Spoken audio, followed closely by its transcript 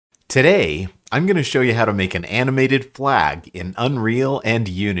Today, I'm going to show you how to make an animated flag in Unreal and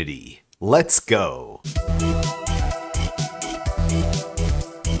Unity. Let's go!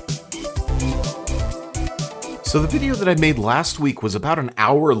 So the video that I made last week was about an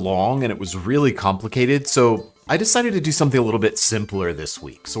hour long and it was really complicated, so I decided to do something a little bit simpler this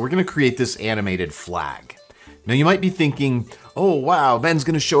week. So we're going to create this animated flag. Now you might be thinking, oh wow, Ben's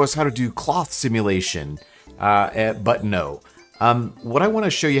going to show us how to do cloth simulation, but no. What I want to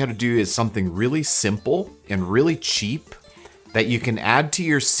show you how to do is something really simple and really cheap that you can add to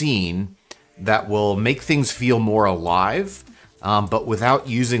your scene that will make things feel more alive, but without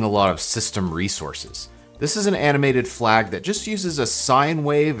using a lot of system resources. This is an animated flag that just uses a sine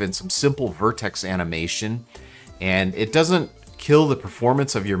wave and some simple vertex animation, and it doesn't kill the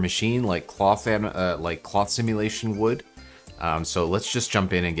performance of your machine like cloth simulation would. So let's just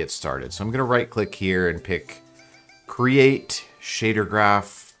jump in and get started. So I'm going to right click here and pick Create Shader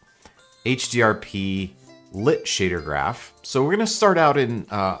Graph, HDRP, Lit Shader Graph. So we're going to start out in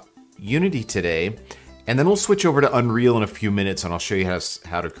Unity today, and then we'll switch over to Unreal in a few minutes and I'll show you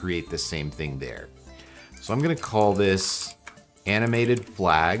how to create the same thing there. So I'm going to call this animated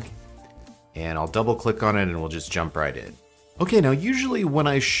flag, and I'll double click on it and we'll just jump right in. Okay, now usually when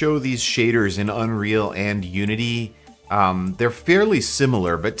I show these shaders in Unreal and Unity, they're fairly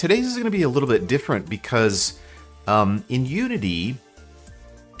similar, but today's is going to be a little bit different because in Unity,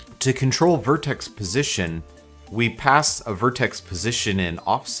 to control vertex position, we pass a vertex position in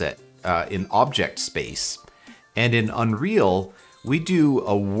offset in object space. And in Unreal, we do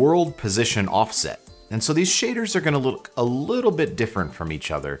a world position offset. And so these shaders are going to look a little bit different from each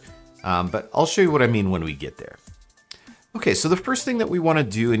other, but I'll show you what I mean when we get there. Okay, so the first thing that we want to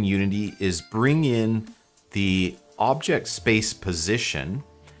do in Unity is bring in the object space position.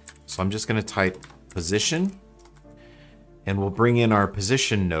 So I'm just going to type position, and we'll bring in our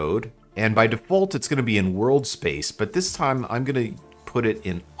position node. And by default, it's going to be in world space, but this time I'm going to put it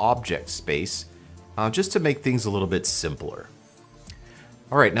in object space just to make things a little bit simpler.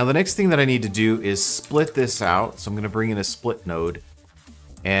 All right, now the next thing that I need to do is split this out. So I'm going to bring in a split node.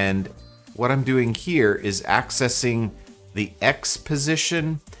 And what I'm doing here is accessing the X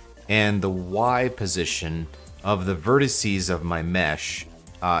position and the Y position of the vertices of my mesh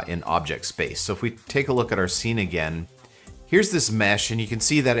in object space. So if we take a look at our scene again, here's this mesh, and you can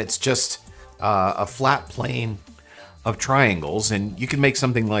see that it's just a flat plane of triangles, and you can make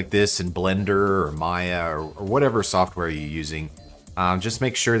something like this in Blender or Maya or whatever software you're using. Just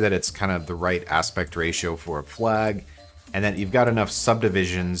make sure that it's kind of the right aspect ratio for a flag, and that you've got enough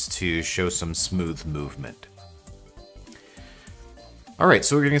subdivisions to show some smooth movement. All right,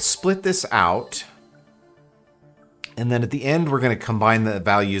 so we're going to split this out, and then at the end we're going to combine the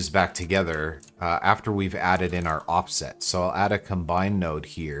values back together after we've added in our offset. So I'll add a combine node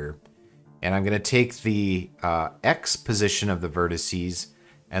here, and I'm going to take the X position of the vertices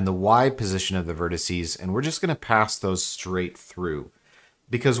and the Y position of the vertices, and we're just going to pass those straight through.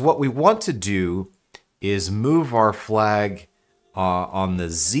 Because what we want to do is move our flag on the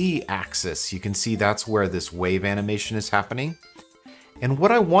Z axis. You can see that's where this wave animation is happening. And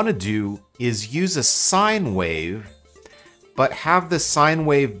what I want to do is use a sine wave, but have the sine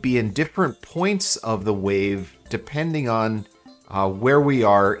wave be in different points of the wave depending on where we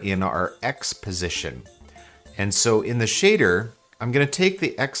are in our X position. And so in the shader, I'm going to take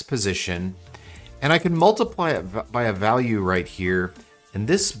the X position, and I can multiply it by a value right here, and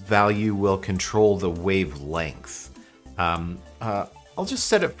this value will control the wavelength. I'll just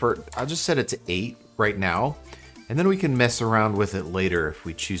set it to 8 right now, and then we can mess around with it later if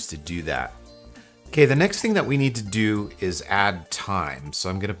we choose to do that. Okay, the next thing that we need to do is add time. So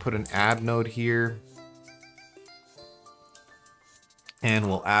I'm going to put an add node here, and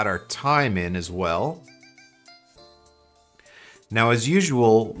we'll add our time in as well. Now, as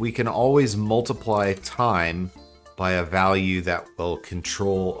usual, we can always multiply time by a value that will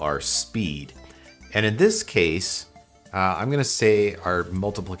control our speed. And in this case, I'm going to say our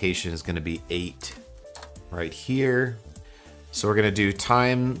multiplication is going to be 8 right here. So we're going to do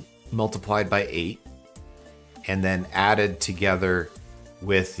time multiplied by 8, and then added together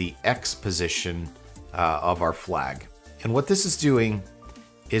with the X position of our flag. And what this is doing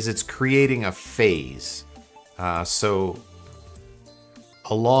is it's creating a phase. So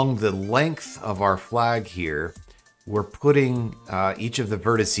along the length of our flag here, we're putting each of the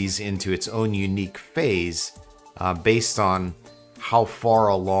vertices into its own unique phase based on how far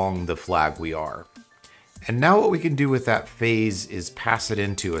along the flag we are. And now what we can do with that phase is pass it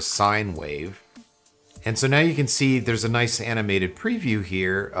into a sine wave. And so now you can see there's a nice animated preview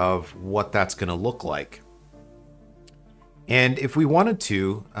here of what that's going to look like. And if we wanted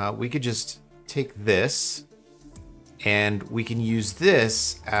to, we could just take this and we can use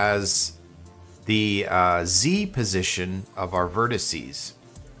this as the Z position of our vertices.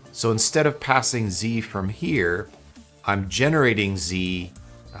 So instead of passing Z from here, I'm generating Z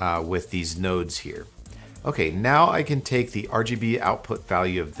with these nodes here. Okay, now I can take the RGB output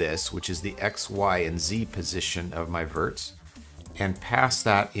value of this, which is the X, Y, and Z position of my verts, and pass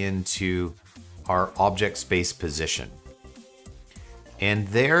that into our object space position. And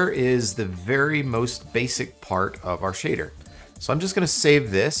there is the very most basic part of our shader. So I'm just going to save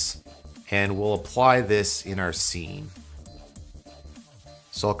this, and we'll apply this in our scene.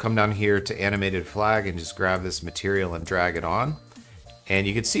 So I'll come down here to animated flag and just grab this material and drag it on. And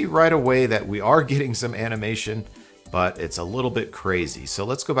you can see right away that we are getting some animation, but it's a little bit crazy. So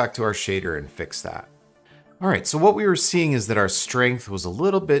let's go back to our shader and fix that. All right, so what we were seeing is that our strength was a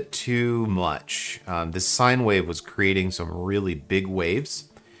little bit too much. This sine wave was creating some really big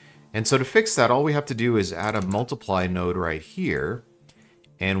waves. And so to fix that, all we have to do is add a multiply node right here,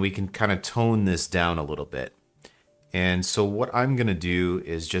 and we can kind of tone this down a little bit. And so what I'm gonna do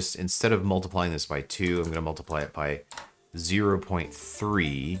is just, instead of multiplying this by 2, I'm gonna multiply it by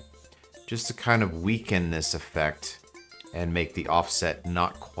 0.3, just to kind of weaken this effect and make the offset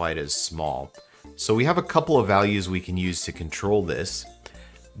not quite as small. So we have a couple of values we can use to control this.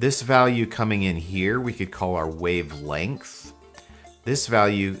 This value coming in here, we could call our wavelength. This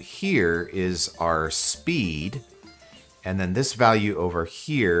value here is our speed. And then this value over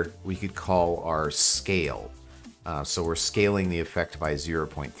here, we could call our scale. So we're scaling the effect by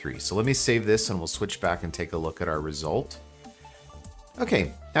 0.3. So let me save this and we'll switch back and take a look at our result.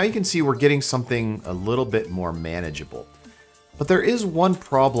 Okay, now you can see we're getting something a little bit more manageable. But there is one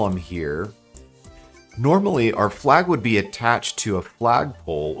problem here. Normally our flag would be attached to a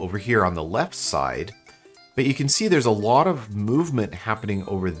flagpole over here on the left side, but you can see there's a lot of movement happening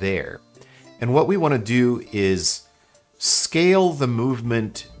over there. And what we want to do is scale the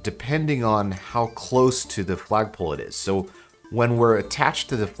movement depending on how close to the flagpole it is. So when we're attached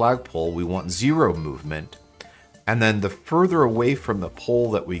to the flagpole, we want 0 movement. And then the further away from the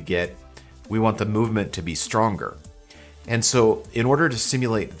pole that we get, we want the movement to be stronger. And so in order to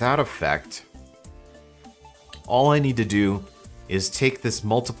simulate that effect, all I need to do is take this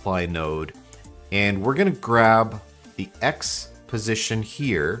multiply node, and we're going to grab the X position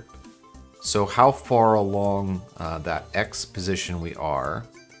here. So how far along that X position we are,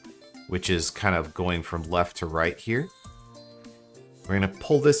 which is kind of going from left to right here. We're going to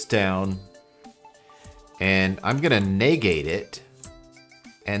pull this down, and I'm going to negate it,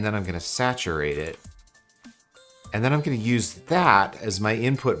 and then I'm going to saturate it, and then I'm going to use that as my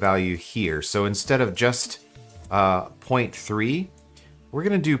input value here. So instead of just 0.3, we're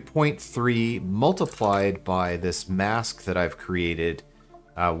going to do 0.3 multiplied by this mask that I've created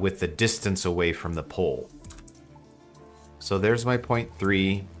with the distance away from the pole. So there's my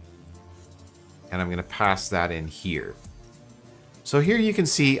 0.3, and I'm going to pass that in here. So here you can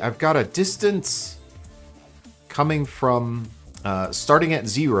see I've got a distance coming from starting at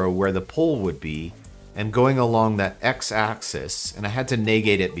 0 where the pole would be and going along that x-axis, and I had to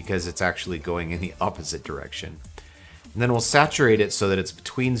negate it because it's actually going in the opposite direction. And then we'll saturate it so that it's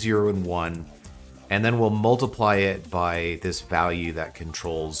between 0 and 1, and then we'll multiply it by this value that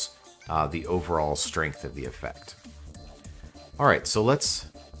controls the overall strength of the effect. All right, so let's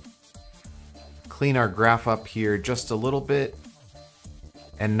clean our graph up here just a little bit,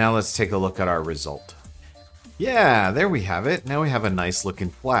 and now let's take a look at our result. Yeah, there we have it. Now we have a nice looking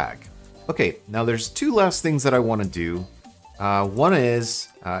flag. Okay, now there's two last things that I want to do. One is,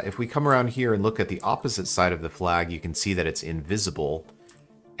 if we come around here and look at the opposite side of the flag, you can see that it's invisible.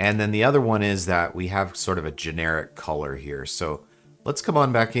 And then the other one is that we have sort of a generic color here. So let's come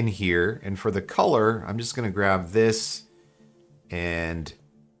on back in here, and for the color, I'm just going to grab this, and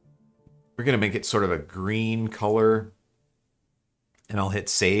we're going to make it sort of a green color, and I'll hit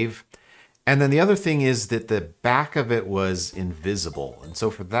save. And then the other thing is that the back of it was invisible. And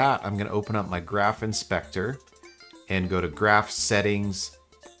so for that, I'm going to open up my graph inspector and go to graph settings.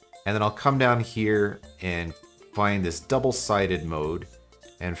 And then I'll come down here and find this double-sided mode.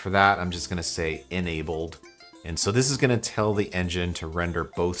 And for that, I'm just going to say enabled. And so this is going to tell the engine to render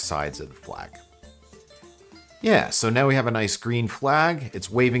both sides of the flag. Yeah, so now we have a nice green flag.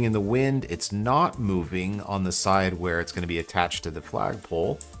 It's waving in the wind. It's not moving on the side where it's going to be attached to the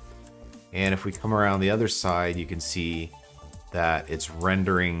flagpole. And if we come around the other side, you can see that it's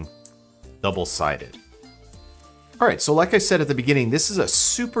rendering double-sided. All right, so like I said at the beginning, this is a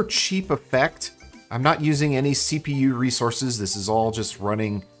super cheap effect. I'm not using any CPU resources. This is all just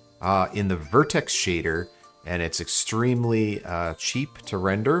running in the vertex shader. and it's extremely cheap to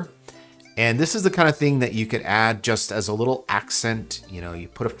render. And this is the kind of thing that you could add just as a little accent. You know, you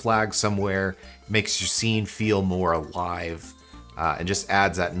put a flag somewhere, makes your scene feel more alive, and just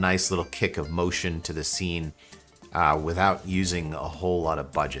adds that nice little kick of motion to the scene without using a whole lot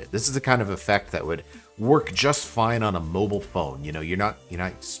of budget. This is the kind of effect that would work just fine on a mobile phone. You know, you're not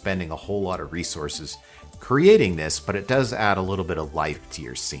spending a whole lot of resources creating this, but it does add a little bit of life to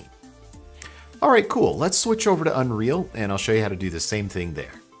your scene. All right, cool. Let's switch over to Unreal, and I'll show you how to do the same thing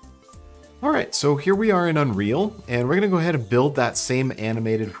there. All right, so here we are in Unreal, and we're gonna go ahead and build that same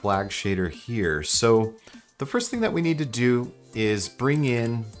animated flag shader here. So the first thing that we need to do is bring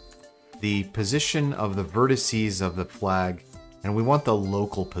in the position of the vertices of the flag, and we want the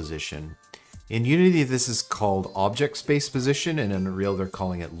local position. In Unity, this is called object space position, and in Unreal, they're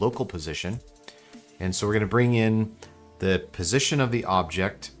calling it local position. And so we're gonna bring in the position of the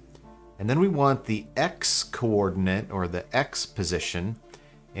object, and then we want the X coordinate, or the X position.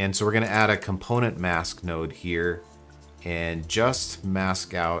 And so we're going to add a component mask node here and just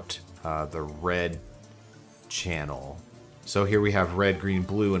mask out the red channel. So here we have red, green,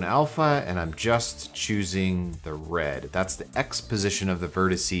 blue, and alpha, and I'm just choosing the red. That's the X position of the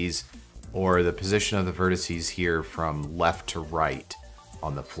vertices, or the position of the vertices here from left to right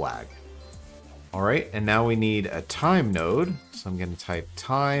on the flag. All right, and now we need a time node. So I'm going to type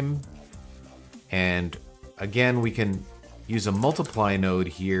time, and again, we can use a multiply node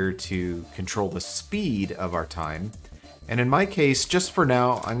here to control the speed of our time. And in my case, just for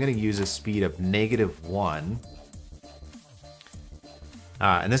now, I'm going to use a speed of -1.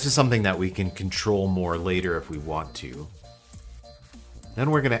 And this is something that we can control more later if we want to. Then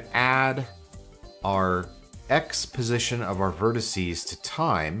we're going to add our X position of our vertices to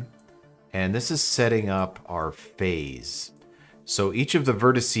time. And this is setting up our phase. So each of the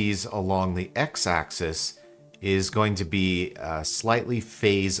vertices along the X-axis is going to be a slightly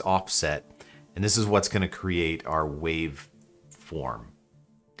phase offset, and this is what's going to create our wave form.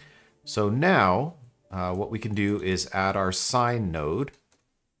 So now what we can do is add our sine node.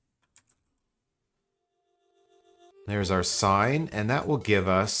 There's our sine, and that will give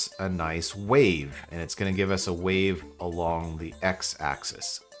us a nice wave, and it's going to give us a wave along the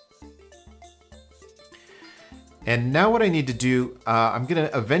X-axis. And now what I need to do, I'm going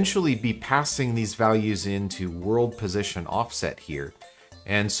to eventually be passing these values into world position offset here.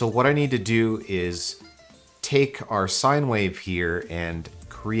 And so what I need to do is take our sine wave here and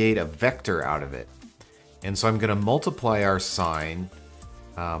create a vector out of it. And so I'm going to multiply our sine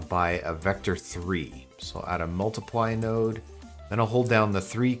by a vector 3. So I'll add a multiply node, then I'll hold down the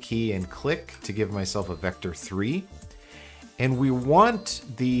 3 key and click to give myself a vector 3. And we want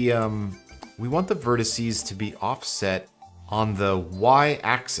the vertices to be offset on the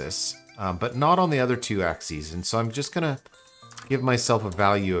y-axis, but not on the other two axes. And so I'm just going to give myself a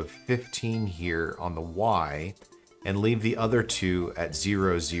value of 15 here on the y and leave the other two at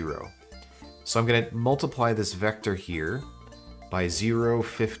 0, 0. So I'm going to multiply this vector here by 0,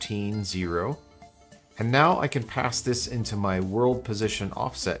 15, 0. And now I can pass this into my world position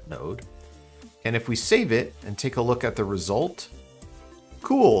offset node. And if we save it and take a look at the result,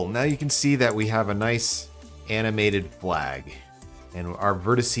 cool, now you can see that we have a nice animated flag. And our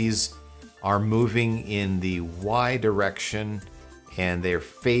vertices are moving in the Y direction and they're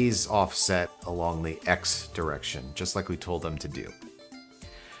phase offset along the X direction, just like we told them to do.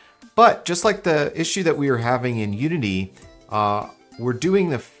 But just like the issue that we were having in Unity, we're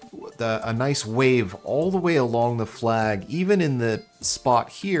doing a nice wave all the way along the flag, even in the spot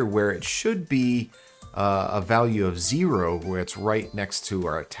here where it should be a value of 0, where it's right next to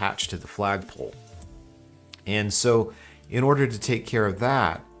or attached to the flagpole. And so in order to take care of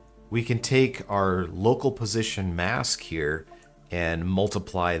that, we can take our local position mask here and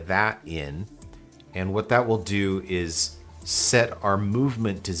multiply that in. And what that will do is set our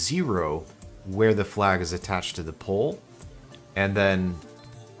movement to 0 where the flag is attached to the pole. And then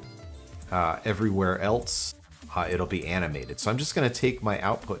everywhere else, it'll be animated. So I'm just going to take my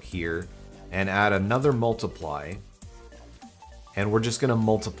output here and add another multiply. And we're just going to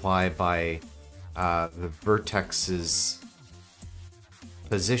multiply by the vertex's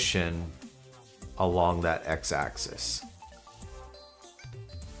position along that x-axis.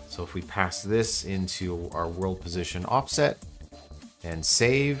 So if we pass this into our world position offset and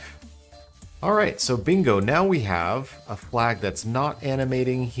save. All right, so bingo, now we have a flag that's not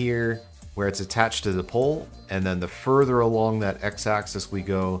animating here where it's attached to the pole, and then the further along that x-axis we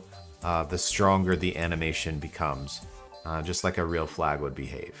go, the stronger the animation becomes, just like a real flag would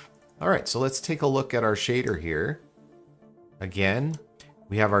behave. All right, so let's take a look at our shader here. Again,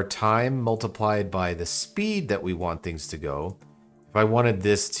 We have our time multiplied by the speed that we want things to go. If I wanted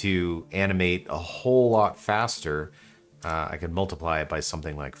this to animate a whole lot faster, I could multiply it by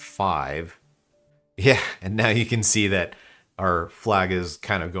something like 5. Yeah, and now you can see that our flag is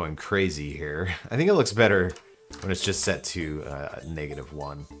kind of going crazy here. I think it looks better when it's just set to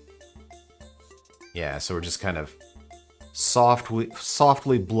 -1. Yeah, so we're just kind of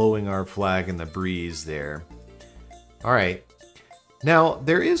softly blowing our flag in the breeze there. All right. Now,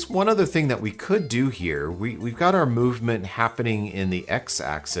 there is one other thing that we could do here. We've got our movement happening in the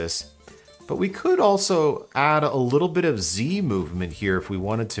x-axis, but we could also add a little bit of z movement here if we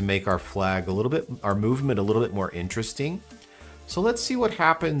wanted to make our flag our movement a little bit more interesting. So let's see what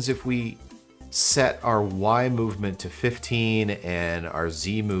happens if we set our y movement to 15 and our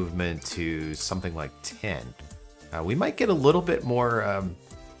z movement to something like 10. We might get a little bit more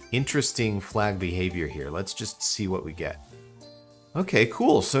interesting flag behavior here. Let's just see what we get. Okay,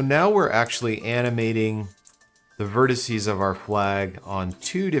 cool. So now we're actually animating the vertices of our flag on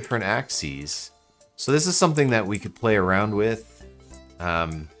 2 different axes. So this is something that we could play around with,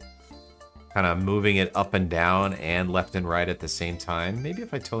 kind of moving it up and down and left and right at the same time. Maybe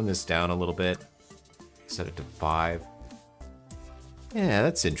if I tone this down a little bit, set it to 5. Yeah,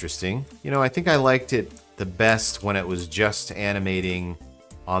 that's interesting. You know, I think I liked it the best when it was just animating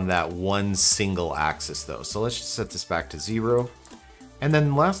on that one single axis though. So let's just set this back to 0. And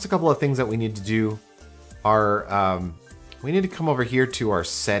then last couple of things that we need to do are, we need to come over here to our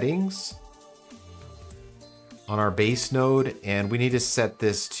settings on our base node, and we need to set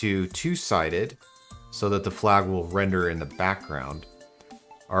this to 2-sided so that the flag will render in the background,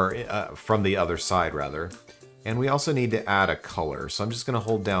 or from the other side rather. And we also need to add a color. So I'm just gonna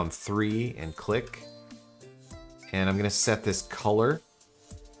hold down 3 and click, and I'm gonna set this color.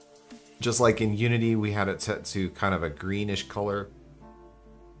 Just like in Unity, we had it set to kind of a greenish color.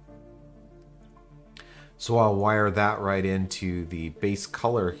 So I'll wire that right into the base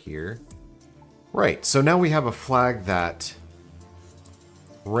color here. Right, so now we have a flag that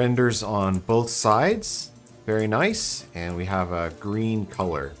renders on both sides. Very nice, and we have a green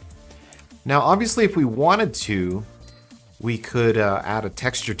color. Now obviously if we wanted to, we could add a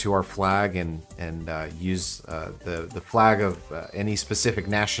texture to our flag and use the flag of any specific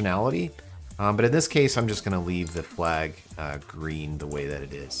nationality. But in this case, I'm just gonna leave the flag green the way that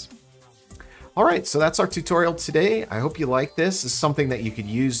it is. All right, so that's our tutorial today. I hope you like this. It's something that you could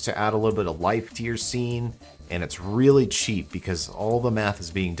use to add a little bit of life to your scene, and it's really cheap because all the math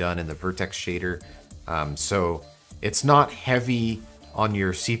is being done in the vertex shader. So it's not heavy on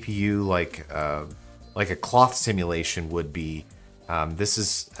your CPU like a cloth simulation would be. This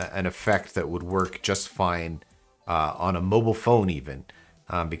is an effect that would work just fine on a mobile phone even,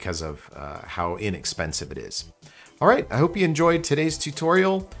 because of how inexpensive it is. All right, I hope you enjoyed today's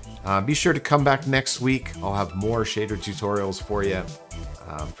tutorial. Be sure to come back next week. I'll have more shader tutorials for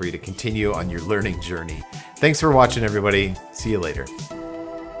you to continue on your learning journey. Thanks for watching, everybody. See you later.